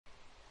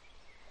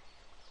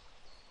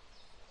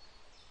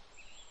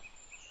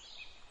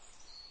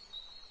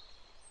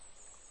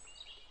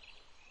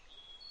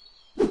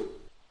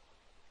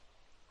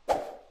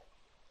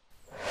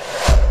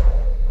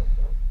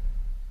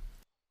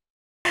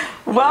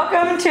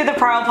Welcome to the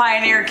Primal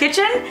Pioneer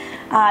kitchen.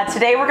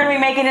 Today we're going to be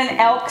making an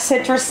elk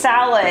citrus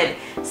salad.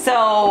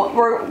 So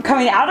we're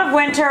coming out of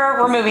winter,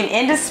 we're moving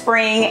into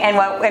spring,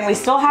 and we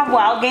still have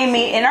wild game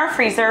meat in our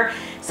freezer.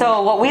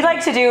 So what we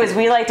like to do is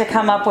we like to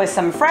come up with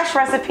some fresh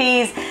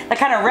recipes that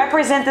kind of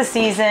represent the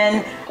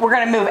season. We're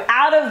going to move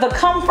out of the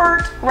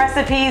comfort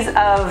recipes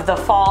of the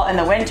fall and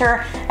the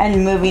winter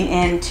and moving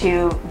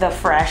into the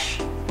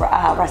fresh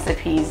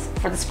recipes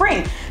for the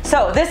spring.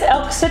 So this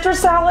elk citrus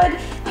salad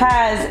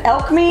has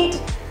elk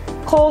meat,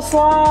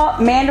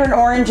 coleslaw, mandarin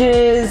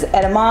oranges,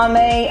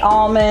 edamame,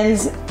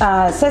 almonds,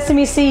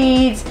 sesame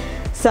seeds,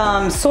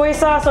 some soy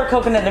sauce or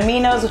coconut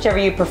aminos, whichever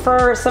you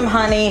prefer, some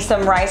honey,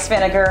 some rice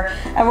vinegar,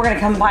 and we're going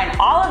to combine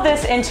all of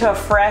this into a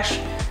fresh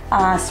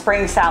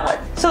spring salad.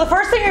 So the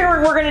first thing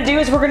we're going to do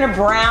is we're going to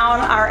brown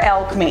our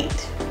elk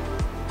meat.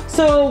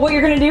 So what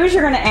you're going to do is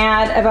you're going to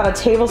add about a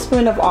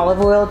tablespoon of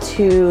olive oil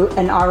to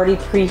an already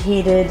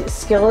preheated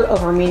skillet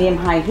over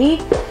medium-high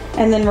heat,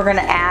 and then we're going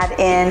to add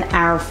in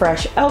our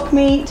fresh elk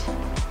meat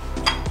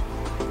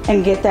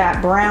and get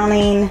that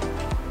browning.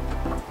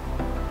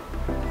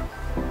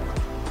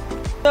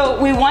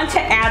 So we want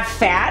to add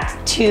fat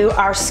to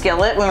our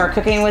skillet when we're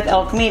cooking with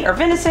elk meat or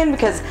venison,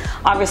 because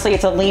obviously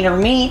it's a leaner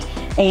meat,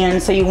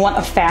 and so you want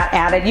a fat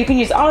added. You can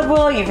use olive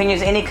oil, you can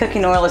use any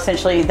cooking oil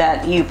essentially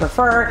that you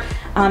prefer,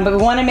 but we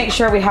want to make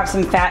sure we have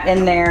some fat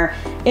in there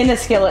in the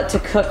skillet to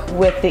cook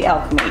with the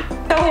elk meat.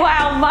 So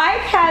while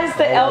Mike has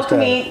the elk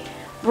meat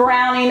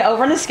browning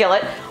over in the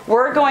skillet,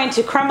 we're going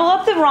to crumble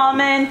up the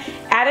ramen,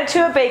 add it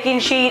to a baking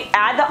sheet,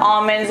 add the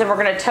almonds, and we're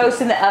going to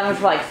toast in the oven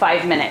for like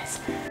 5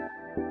 minutes.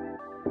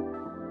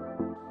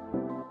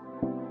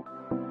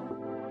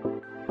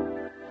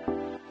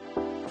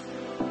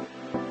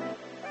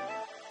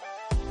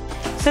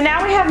 So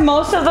now we have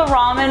most of the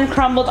ramen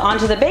crumbled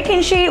onto the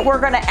baking sheet. We're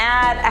going to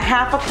add a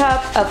half a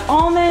cup of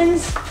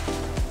almonds.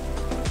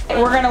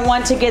 We're going to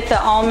want to get the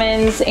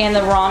almonds and the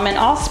ramen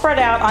all spread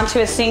out onto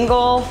a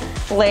single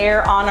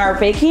layer on our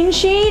baking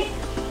sheet.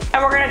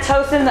 And we're going to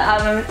toast in the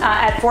oven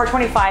at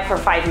 425 for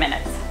 5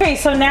 minutes. Okay,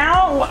 so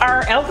now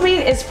our elk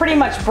meat is pretty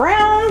much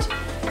browned.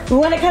 We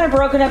want it kind of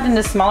broken up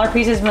into smaller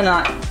pieces, but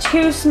not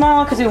too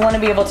small, because we want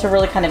to be able to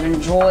really kind of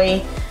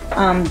enjoy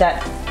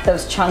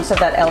those chunks of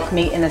that elk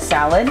meat in the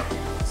salad.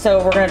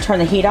 So we're going to turn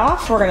the heat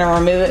off. We're going to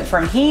remove it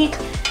from heat.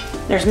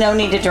 There's no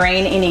need to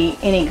drain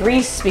any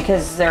grease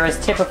because there is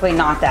typically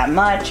not that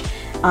much.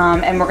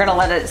 And we're going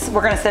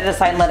to set it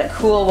aside and let it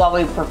cool while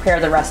we prepare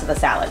the rest of the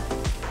salad.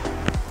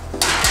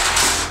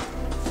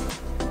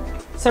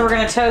 So we're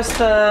going to toast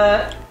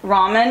the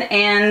ramen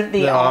and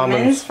the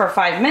almonds for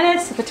 5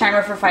 minutes. Set the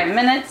timer for 5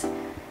 minutes.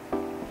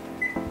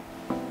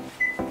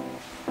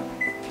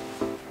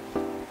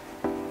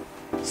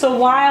 So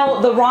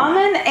while the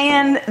ramen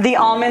and the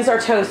almonds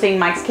are toasting,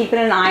 Mike's keeping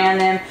an eye on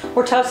them.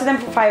 We're toasting them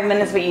for 5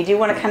 minutes, but you do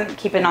want to kind of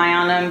keep an eye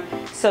on them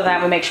so that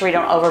we make sure we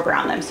don't over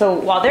brown them. So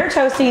while they're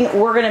toasting,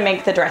 we're going to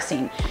make the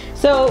dressing.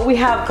 So we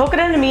have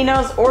coconut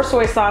aminos or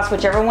soy sauce,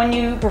 whichever one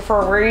you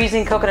prefer. We're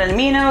using coconut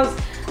aminos,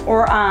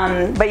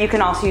 but you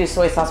can also use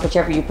soy sauce,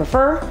 whichever you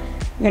prefer.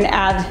 You're going to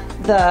add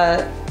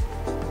the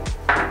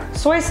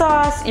soy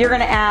sauce. You're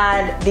going to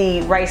add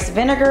the rice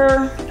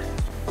vinegar.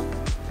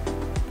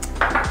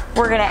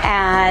 We're going to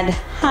add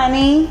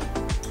honey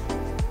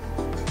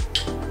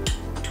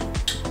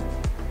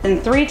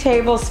and 3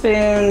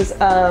 tablespoons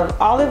of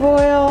olive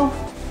oil.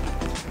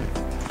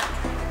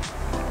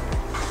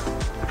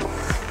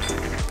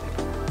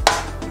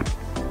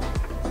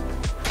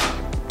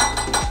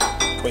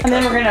 And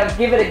then we're going to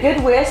give it a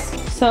good whisk.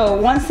 So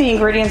once the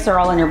ingredients are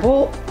all in your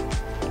bowl,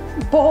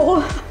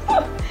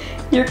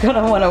 you're going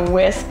to want to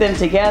whisk them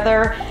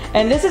together.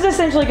 And this is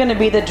essentially going to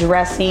be the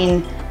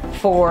dressing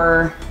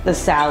for the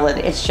salad.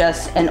 It's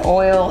just an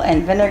oil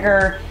and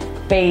vinegar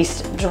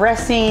based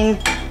dressing.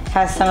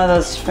 Has some of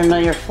those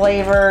familiar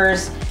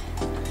flavors.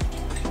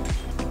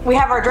 We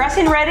have our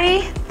dressing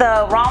ready.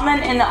 The ramen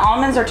and the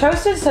almonds are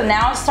toasted, so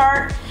now it's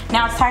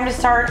time to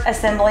start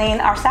assembling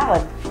our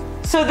salad.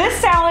 So this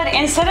salad,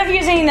 instead of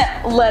using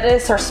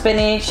lettuce or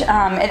spinach,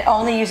 it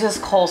only uses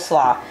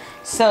coleslaw.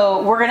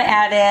 So we're gonna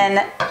add in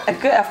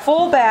a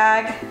full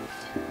bag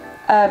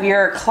of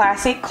your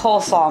classic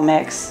coleslaw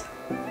mix.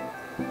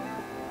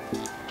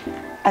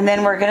 And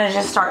then we're gonna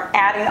just start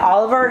adding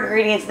all of our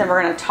ingredients, and then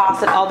we're gonna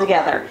toss it all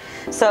together.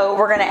 So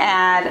we're gonna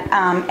add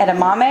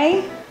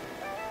edamame.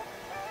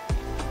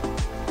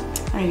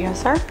 There you go,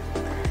 sir.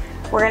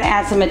 We're gonna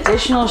add some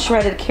additional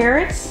shredded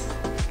carrots.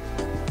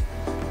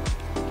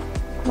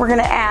 We're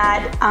gonna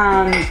add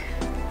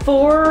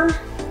 4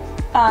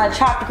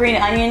 chopped green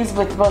onions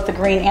with both the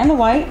green and the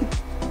white.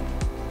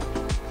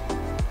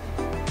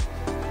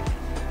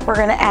 We're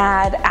gonna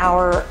add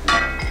our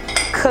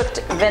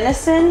cooked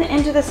venison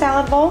into the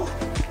salad bowl.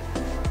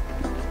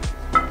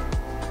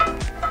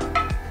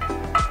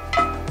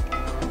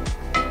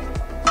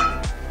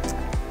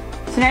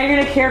 So now you're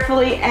going to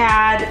carefully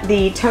add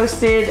the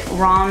toasted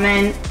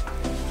ramen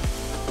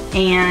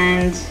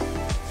and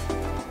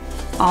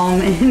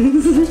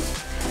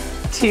almonds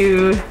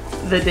to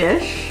the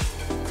dish.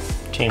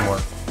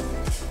 Teamwork.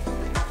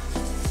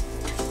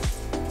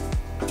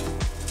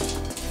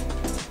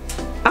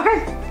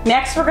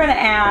 Next, we're gonna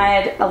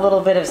add a little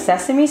bit of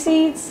sesame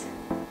seeds.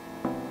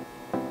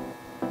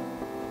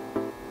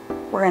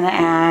 We're gonna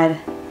add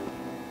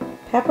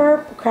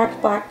pepper,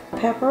 cracked black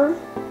pepper.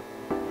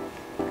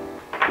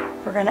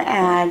 We're gonna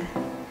add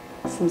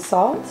some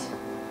salt.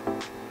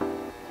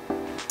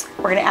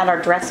 We're gonna add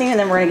our dressing and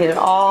then we're gonna get it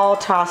all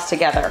tossed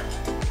together.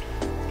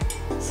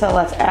 So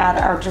let's add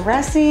our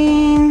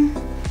dressing.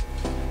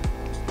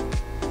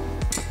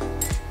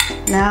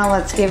 Now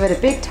let's give it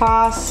a big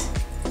toss.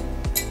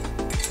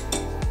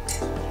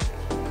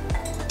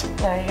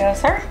 There you go,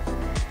 sir.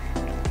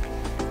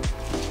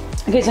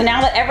 Okay, so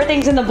now that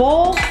everything's in the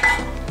bowl,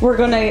 we're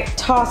gonna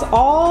toss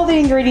all the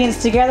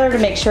ingredients together to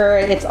make sure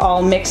it's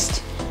all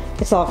mixed.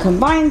 It's all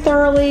combined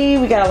thoroughly.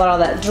 We got a lot of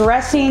that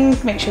dressing.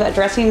 Make sure that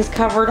dressing is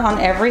covered on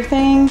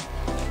everything.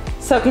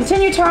 So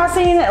continue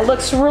tossing, it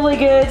looks really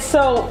good.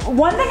 So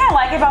one thing I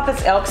like about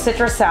this elk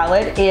citrus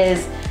salad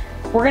is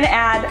we're gonna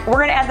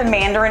add the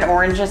mandarin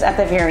oranges at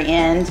the very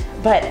end,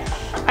 but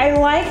I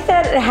like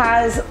that it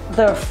has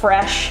the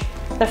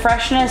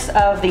freshness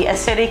of the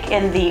acidic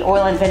in the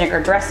oil and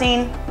vinegar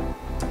dressing.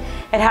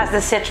 It has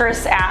the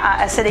citrus,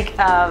 acidic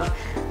of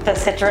the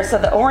citrus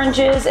of the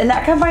oranges, and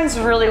that combines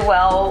really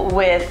well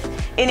with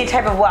any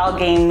type of wild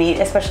game meat,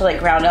 especially like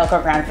ground elk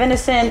or ground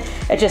venison.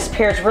 It just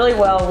pairs really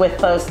well with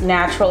those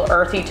natural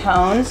earthy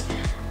tones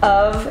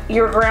of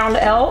your ground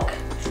elk.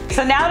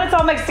 So now that it's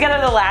all mixed together,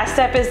 the last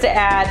step is to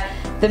add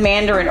the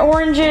mandarin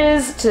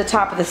oranges to the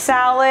top of the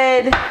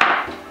salad.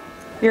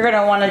 You're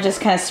gonna wanna just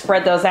kind of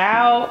spread those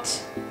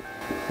out.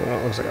 Well,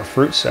 it looks like a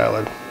fruit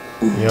salad.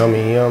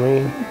 Yummy,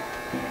 yummy.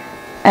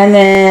 And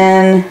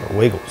then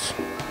wiggles.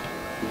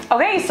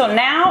 Okay, so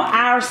now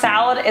our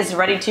salad is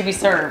ready to be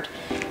served.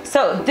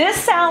 So this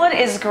salad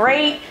is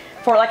great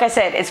for, like I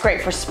said, it's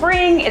great for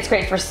spring, it's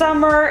great for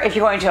summer. If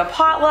you're going to a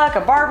potluck,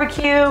 a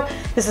barbecue,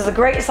 this is a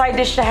great side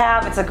dish to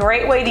have. It's a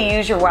great way to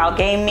use your wild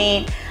game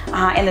meat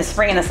in the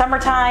spring and the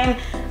summertime.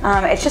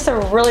 It's just a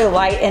really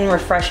light and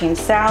refreshing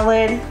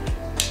salad.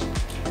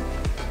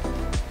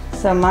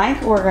 So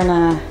Mike, you're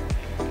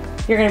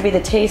gonna be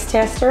the taste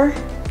tester.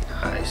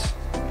 Nice.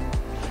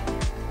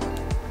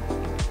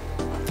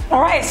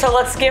 All right, so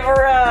let's give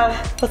her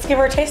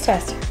a taste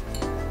test.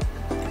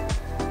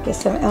 Get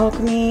some elk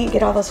meat,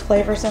 get all those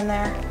flavors in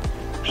there.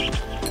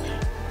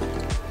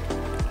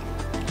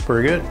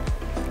 Pretty good.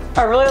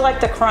 I really like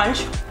the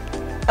crunch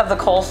of the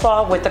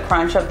coleslaw with the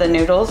crunch of the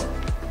noodles.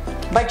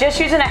 By just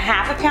using a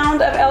half a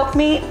pound of elk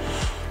meat,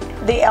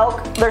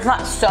 there's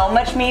not so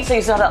much meat, so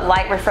you still have that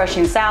light,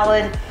 refreshing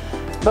salad,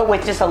 but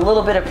with just a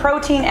little bit of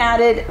protein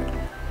added,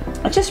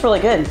 it's just really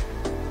good.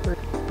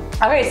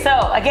 Okay,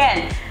 so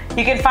again,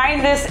 you can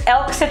find this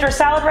elk citrus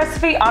salad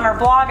recipe on our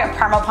blog at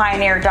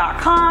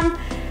primalpioneer.com.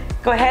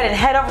 Go ahead and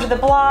head over to the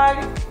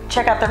blog,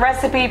 check out the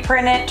recipe,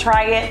 print it,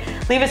 try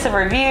it, leave us a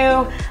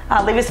review,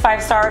 leave us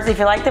 5 stars if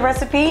you like the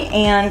recipe,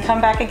 and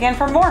come back again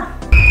for more.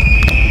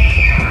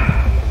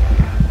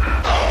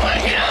 Oh my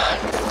God.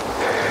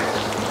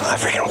 I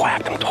freaking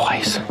whacked him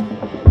twice.